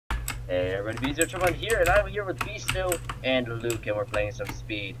Hey everybody, BZerTron here, and I'm here with Beasto and Luke, and we're playing some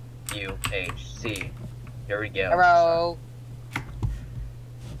Speed UHC. Here we go. Hello.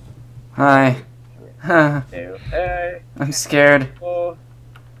 Hi. Hey. I'm scared. Oh.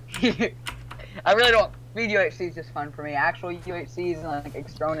 I really don't. Speed UHC is just fun for me. Actual UHCs and like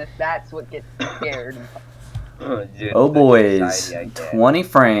Extronus, that's what gets scared. Dude, Oh boys, anxiety, 20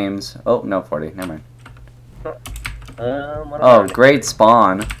 frames. Oh no, 40. Never mind. Oh, great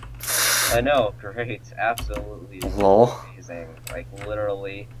spawn. I know, great, absolutely Lol. amazing. Like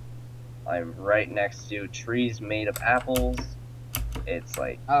literally, I'm right next to trees made of apples. It's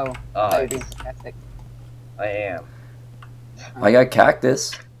like, Oh, that would be fantastic. I am. I got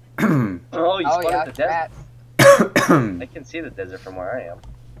cactus. Oh, you spawned yeah, at the desert. rats. I can see the desert from where I am.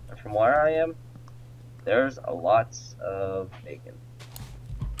 And from where I am, there's a lot of bacon.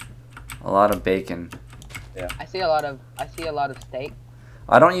 A lot of bacon. Yeah. I see a lot of steak.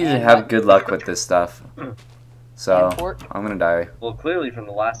 I don't usually have good luck with this stuff. So, And pork. I'm gonna die. Well, clearly from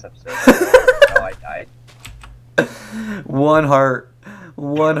the last episode, how I died. One heart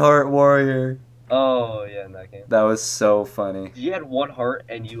warrior. Oh, yeah, in that game. That was so funny. You had one heart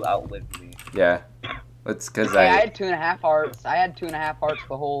and you outlived me. Yeah. It's because Hey, I had 2.5 hearts. I had 2.5 hearts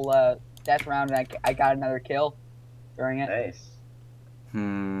the whole death round, and I got another kill during it. Nice.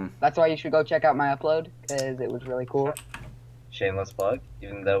 That's why you should go check out my upload, because it was really cool. Shameless plug,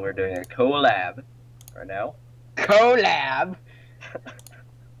 even though we're doing a collab right now. Collab!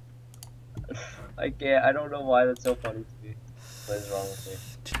 I can't, I don't know why that's so funny to me. What is wrong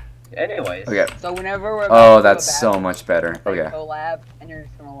with me? Anyways. Okay. So whenever we're about to do that's a so battle, much better. say Okay. collab, and you're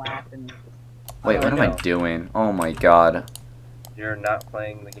just gonna laugh and... Wait, what am I doing? Oh my god. You're not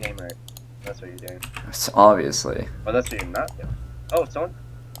playing the game right. That's what you're doing. It's obviously. Well, that's what you're not doing. Oh, someone...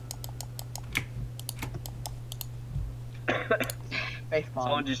 Face bomb.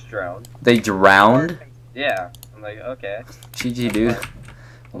 Someone just drowned. They drowned? Yeah. I'm like, okay. GG, dude.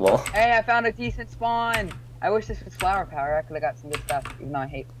 Lol. Hey, I found a decent spawn! I wish this was flower power. I could've got some good stuff, even though I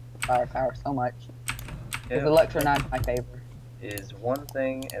hate flower power so much. Because the looks are not in my favor. Is one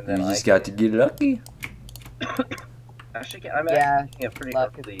thing, and then You just got to get lucky. Actually, I'm Yeah, actually a pretty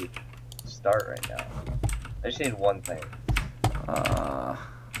lucky start right now. I just need one thing. Yeah,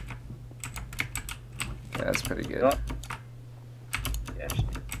 that's pretty good. You know what?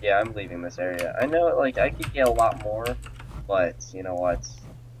 Yeah, I'm leaving this area. I know, like, I could get a lot more, but you know what?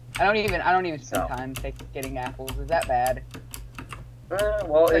 I don't even spend time getting apples. Is that bad?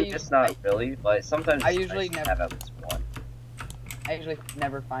 Well, it's just not really, but sometimes I it's usually nice to never have at least one. I usually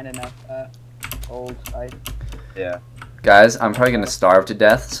never find enough gold. Yeah. Guys, I'm probably gonna starve to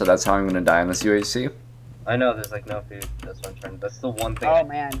death, so that's how I'm gonna die in this UHC. I know, there's like no food. That's what I'm trying. That's the one thing. Oh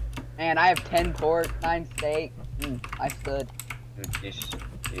man, I have 10 pork, 9 steak. I stood. Is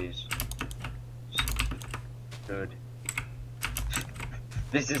food.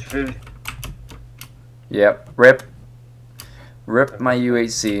 This is food. Yep. Rip. Rip my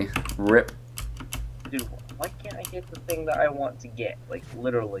UHC. Rip. Dude, why can't I get the thing that I want to get? Like,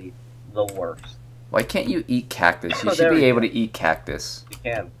 literally, the worst. Why can't you eat cactus? You Oh, should there be we able go. to eat cactus. You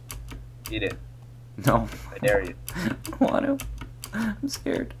can. Eat it. No. I dare you. I don't want to. I'm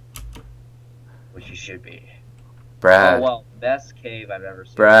scared. Which you should be. Brad. Oh, well, best cave I've ever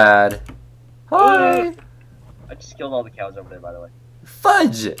seen. Brad. Hi. I just killed all the cows over there, by the way.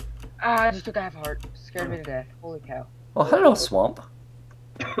 Fudge. Ah, I just took a half heart. Scared me to death. Holy cow. Oh, hello, swamp.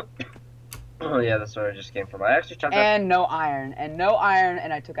 Oh, yeah, that's where I just came from. I actually tried And no iron,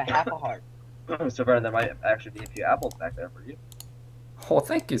 and I took a half a heart. so far, there might actually be a few apples back there for you. Oh,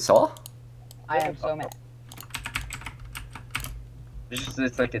 thank you, Saul. I am so mad.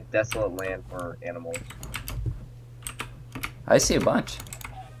 It's like a desolate land for animals. I see a bunch.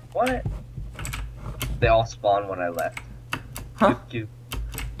 What? They all spawned when I left. Huh. Cute.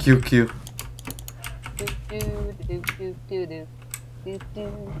 QQ.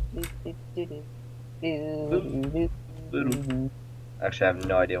 Actually, I have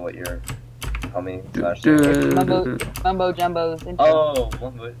no idea what you're humming. Mumbo Jumbo's intro. Oh,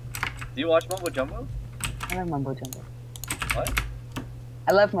 Mumbo. Do you watch Mumbo Jumbo? I love Mumbo Jumbo. What?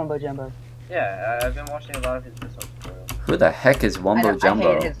 I love Mumbo Jumbo. Yeah, I've been watching a lot of his tutorials. Who the heck is Wumbo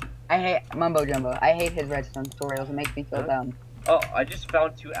Jumbo? I hate Mumbo Jumbo. I hate his redstone tutorials. It makes me feel dumb. Oh, I just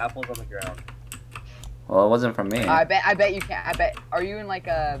found 2 apples on the ground. Well, it wasn't from me. I bet you can't. Are you in like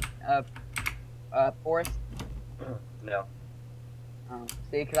a forest? No. Oh,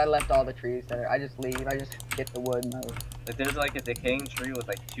 see, because I left all the trees there. I just leave. I just get the wood and Like, there's like a decaying tree with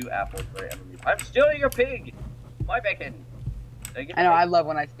like 2 apples right underneath. I'm stealing your pig! My bacon! I know. I love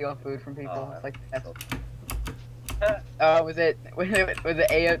when I steal food from people. Oh, it's like that's. Was it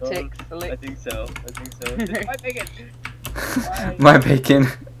AO6? I think so. My bacon. My bacon.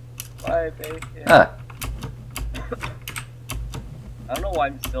 My bacon. Ah. I don't know why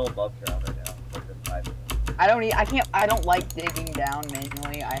I'm still above ground right now. Like the 5 minutes. I don't like digging down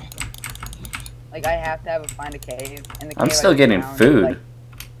manually. I have to have find a cave. And the cave I'm still getting found, food. like,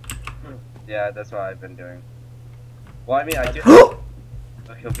 Yeah, that's what I've been doing. Well, I mean, I do. He'll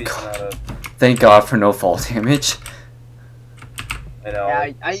be out of. Thank God for no fall damage. I know.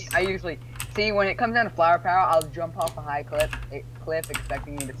 yeah, I usually see when it comes down to flower power, I'll jump off a high cliff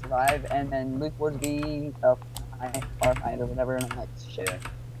expecting me to survive, and then Luke was being far behind or whatever, and I'm like, shit.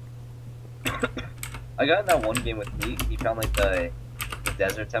 Yeah. I got in that one game with Pete. He found like the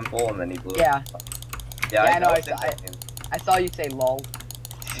desert temple, and then he blew. Yeah. It. Yeah, I know. I I saw you say lol.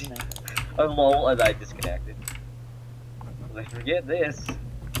 I lol, and I disconnected. I was like, forget this.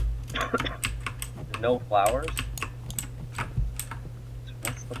 No flowers. So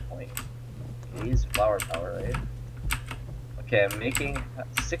what's the point? We use flower power, right? Okay, I'm making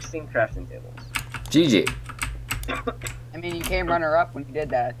 16 crafting tables. GG. I mean, you came runner up when you did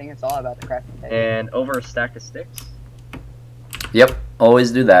that. I think it's all about the crafting table. And over a stack of sticks. Yep,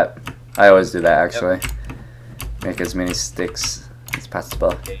 always do that. I always do that actually. Yep. Make as many sticks as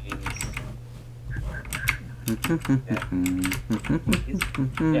possible.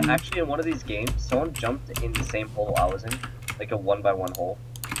 Yeah, actually, in one of these games, someone jumped in the same hole I was in, like a 1x1 hole.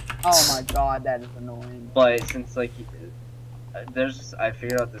 Oh my god, that is annoying. But since like I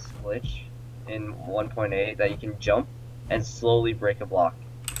figured out this glitch in 1.8 that you can jump and slowly break a block,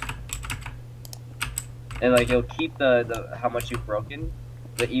 and like it'll keep the how much you've broken,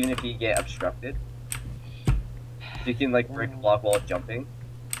 but even if you get obstructed, you can like break a block while jumping,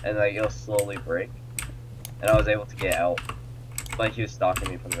 and like it'll slowly break. And I was able to get out, but he was stalking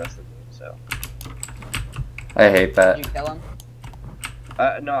me for the rest of the game, so. I hate that. Did you kill him?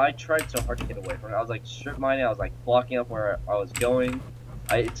 No, I tried so hard to get away from it. I was like strip mining, I was like blocking up where I was going.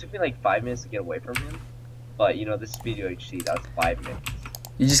 It took me like 5 minutes to get away from him, but you know, this speed UHC, that was 5 minutes.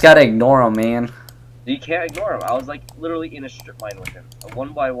 You just gotta ignore him, man. You can't ignore him. I was like literally in a strip mine with him, a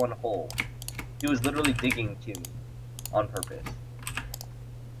 1x1 hole. He was literally digging to me on purpose.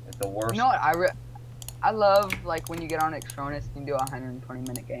 It's the worst. You know what? I love like when you get on Extronus and do a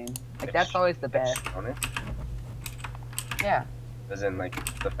 120-minute game. Like that's always the best. Extronus? Yeah. As in like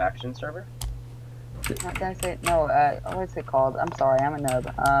the faction server? Not did I say no? What's it called? I'm sorry, I'm a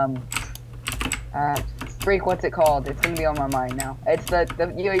nub. Freak, what's it called? It's gonna be on my mind now. It's the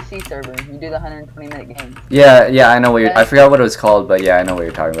UHC server. You do the 120-minute games. Yeah, I know what you're. I forgot what it was called, but yeah, I know what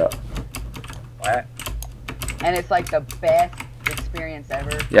you're talking about. What? And it's like the best experience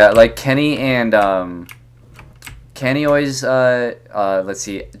ever. Yeah, like Kenny and Kenny always let's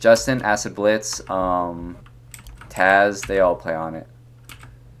see, Justin, Acid Blitz, Taz, they all play on it.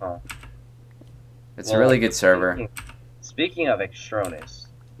 Huh. It's a really good server. Speaking of Extronus,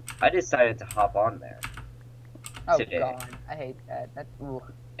 I decided to hop on there. Oh today. god, I hate that. That's ooh.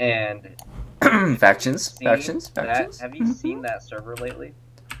 And factions. have you seen that server lately?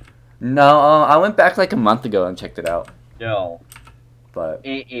 No, I went back like a month ago and checked it out. No. But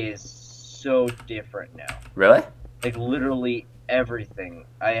it is so different now. Really? Like literally everything.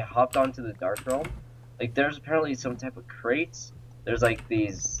 I hopped onto the dark realm. Like there's apparently some type of crates. There's like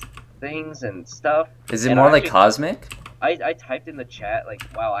these things and stuff. Is it more like cosmic? I typed in the chat like,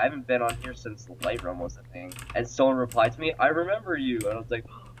 wow, I haven't been on here since the light realm was a thing. And someone replied to me, I remember you. And I was like,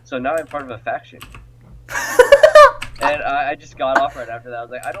 so now I'm part of a faction. And I just got off right after that. I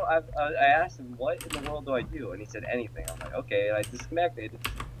was like, I asked him, what in the world do I do? And he said, anything. I'm like, okay, and I disconnected.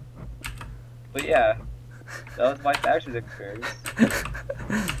 But yeah, that was my faction experience.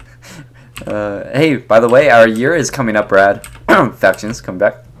 Hey, by the way, our year is coming up, Brad. Factions, come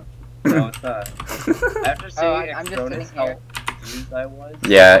back. No, it's not. After seeing Extronus, how confused I was.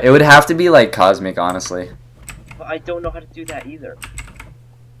 Yeah, it would have to be like cosmic, honestly. But I don't know how to do that either.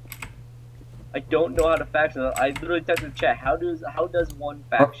 I don't know how to faction. I literally typed in the chat, how does one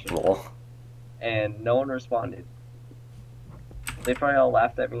faction? And no one responded. They probably all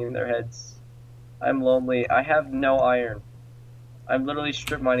laughed at me in their heads. I'm lonely. I have no iron. I'm literally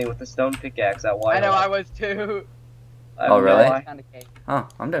strip mining with a stone pickaxe at Wild. I know, I was too. Oh really? I found a cave. Oh,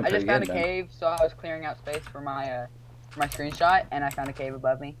 I'm doing pretty good. I just found a cave, so I was clearing out space for my screenshot, and I found a cave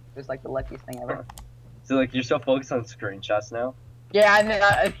above me. It was like the luckiest thing ever. So like you're so focused on screenshots now?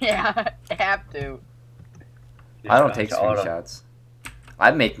 Yeah, yeah, I have to. I don't take screenshots.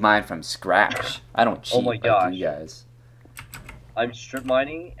 I make mine from scratch. I don't cheat like you guys. I'm strip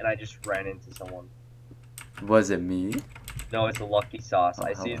mining, and I just ran into someone. Was it me? No, it's a lucky sauce.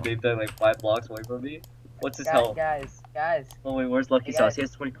 I see his babe like 5 blocks away from me, What's his health? Guys. Oh wait, where's Lucky Hey, Sauce? guys. He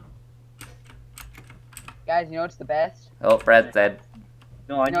has 20. Guys, you know what's the best? Oh, Brad's dead.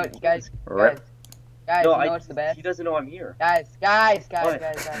 No, I You know need what, guys, Rip. guys, No, you know what's the best? He doesn't know I'm here. Guys. What? You know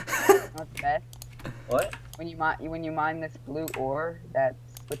what's the best? What? When you mine this blue ore that's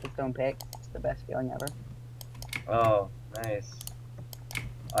with the stone pick, it's the best feeling ever. Oh, nice.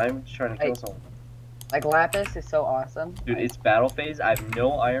 I'm just trying to kill someone. Like lapis is so awesome. Dude, it's battle phase. I have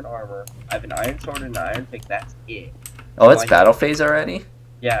no iron armor. I have an iron sword and an iron pick. That's it. Oh, it's battle phase already?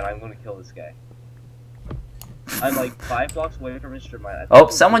 Yeah, and I'm gonna kill this guy. I'm like 5 blocks away from his strip mine. Oh,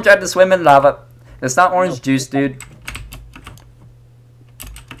 someone tried to swim in lava. It's not orange juice, dude.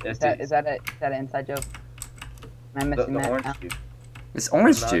 Is that an inside joke? Am I missing the that? orange now? juice. It's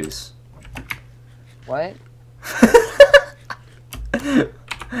orange juice. What?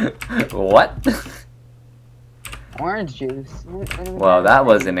 What? Orange juice. Well, that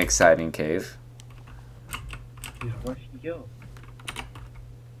was an exciting cave. Dude, where did he go?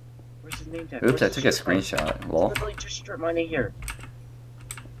 Where's his name tag? Oops, I took a screenshot. Lol. Literally just strip mining here.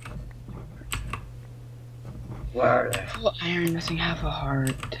 Where are they? Oh, iron missing half a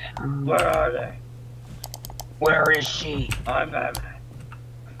heart. Where are they? Where is she? I'm Batman.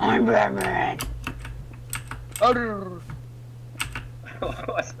 I'm Batman. Oh,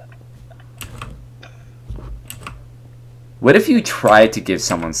 What's that? What if you tried to give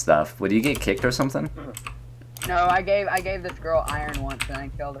someone stuff? Would you get kicked or something? no, I gave this girl iron once and I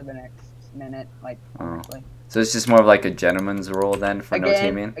killed her the next minute, like honestly. So it's just more of like a gentleman's rule then for no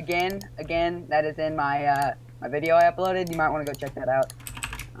teaming? Again, that is in my my video I uploaded. You might want to go check that out.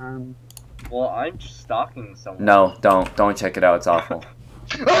 Well, I'm just stalking someone. No, don't check it out. It's awful.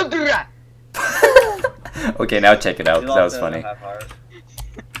 Don't do that. Okay, now check it out. You 'Cause that was lost funny. half heart.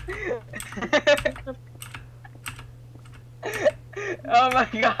 Oh my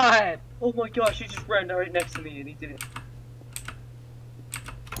god. Oh my gosh, he just ran right next to me and he didn't.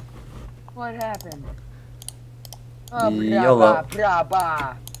 What happened? Oh, YOLO.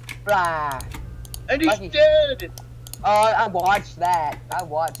 blah. And he's Lucky. dead! Oh, I watched that.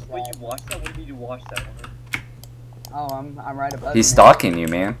 Wait, you watched that? What do you mean you watched that one? Oh, I'm right above. He's you, stalking you,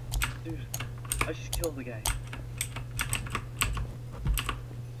 man. Dude, I just killed the guy.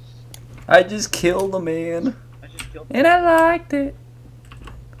 I just killed a man. I just killed And I liked it.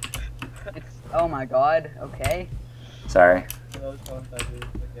 Oh my god. Okay. Sorry. That was fun, dude.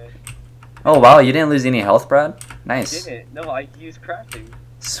 Okay. Oh, wow. You didn't lose any health, Brad? Nice. Didn't. No, I used crafting.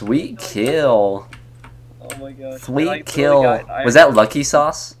 Sweet kill. Oh my gosh. And I Sweet literally kill. got iron- Was that Lucky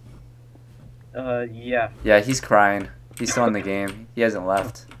Sauce? Yeah. Yeah, he's crying. He's still in the game. He hasn't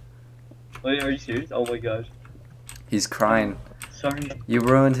left. Wait, are you serious? Oh my gosh. He's crying. Sorry. You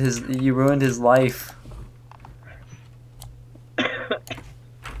ruined his life.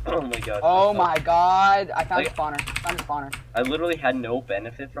 Oh my gosh. Oh my god. I found Like- a spawner. I literally had no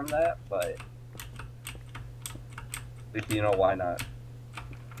benefit from that, but you know why not?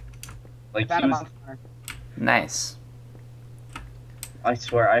 Like Found he a was, spawner. Nice. I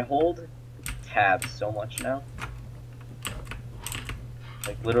swear I hold tab so much now.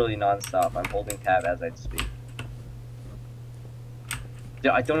 Like literally non-stop. I'm holding tab as I speak.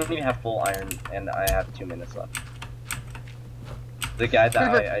 Dude, I don't even have full iron and I have 2 minutes left. The guy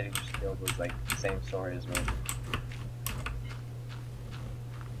that I just killed was like the same story as me.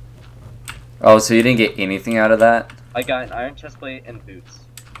 Oh, so you didn't get anything out of that? I got an iron chestplate and boots.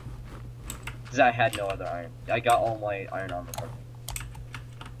 Because I had no other iron. I got all my iron armor from it.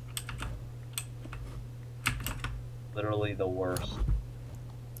 Literally the worst.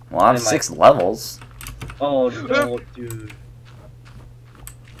 Well, I have And my- 6 levels. Oh no, dude.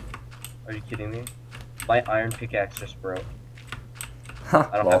 Are you kidding me? My iron pickaxe just broke. Huh,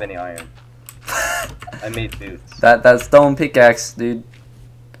 I don't well. have any iron. I made boots. That stone pickaxe, dude.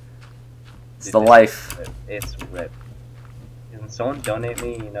 It's Dude, the life. It's ripped. Can someone donate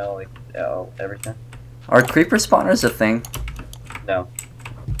me, you know, like, everything? Are creeper spawners a thing? No.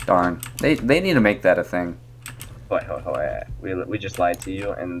 Darn. They need to make that a thing. Wait, we just lied to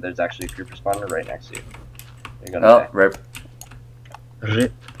you, and there's actually a creeper spawner right next to you. You're gonna Oh, die. rip.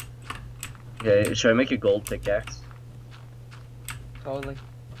 Rip. Okay, should I make a gold pickaxe? Totally.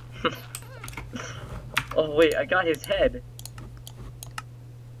 Oh wait, I got his head.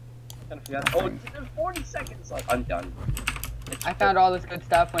 Kinda forgot. Oh, there's 40 seconds left. I'm done. I found all this good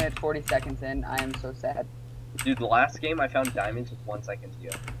stuff when it's 40 seconds in. I am so sad. Dude, the last game I found diamonds with 1 second to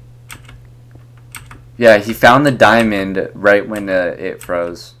go. Yeah, he found the diamond right when it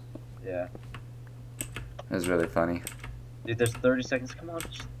froze. Yeah. It was really funny. Dude, there's 30 seconds. Come on.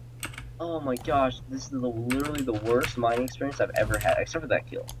 Oh my gosh, this is literally the worst mining experience I've ever had, except for that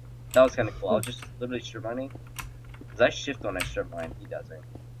kill. That was kind of cool. I'll just literally strip mining. Because I shift when I strip mine. He doesn't.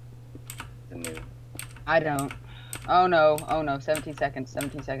 The new. I don't. Oh no. Oh no. 17 seconds.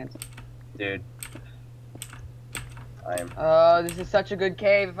 17 seconds. Dude. I am. Oh, this is such a good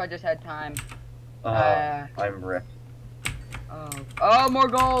cave if I just had time. I'm ripped. Oh. Oh, more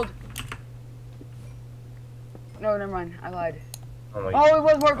gold. No, never mind. I lied. Oh, my Oh, it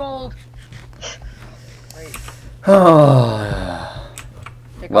was more gold. Great.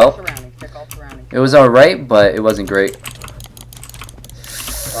 Check Well. all surroundings. Check all surroundings. It was alright, but it wasn't great.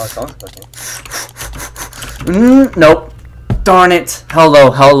 Oh, someone's cooking. Nope. Darn it.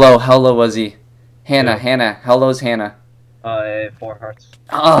 Hello was he? Hannah, Yeah. Hannah. Hello's Hannah. 4 hearts.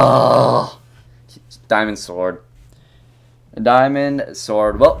 Oh. Diamond sword. A diamond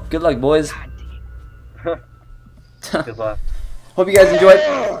sword. Well, good luck, boys. Good luck. Hope you guys enjoyed.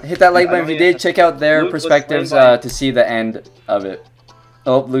 Hit that like button if you even- did. Check out their Luke was perspectives slain by- to see the end of it.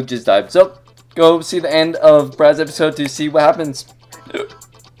 Oh, Luke just died. So, go see the end of Brad's episode to see what happens.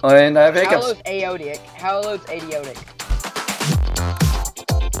 And I have hiccups. Howlow's aotic. Howlow's idiotic.